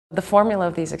The formula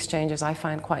of these exchanges I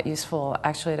find quite useful.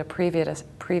 Actually, at a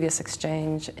previous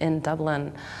exchange in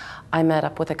Dublin, I met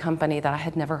up with a company that I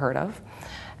had never heard of,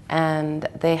 and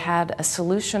they had a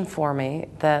solution for me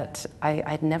that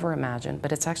I'd never imagined,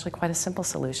 but it's actually quite a simple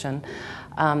solution.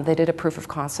 They did a proof of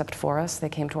concept for us. They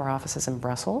came to our offices in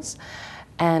Brussels,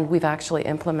 and we've actually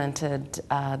implemented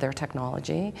their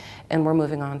technology, and we're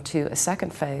moving on to a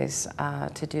second phase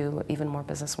to do even more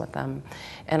business with them.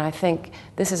 And I think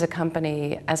this is a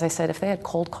company, as I said, if they had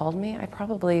cold called me, I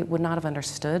probably would not have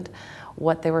understood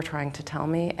what they were trying to tell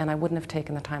me, and I wouldn't have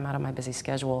taken the time out of my busy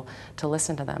schedule to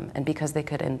listen to them. And because they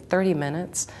could, in 30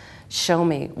 minutes, show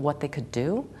me what they could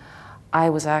do, I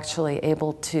was actually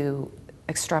able to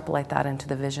extrapolate that into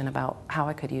the vision about how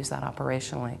I could use that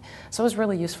operationally. So it was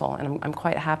really useful, and I'm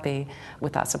quite happy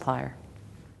with that supplier.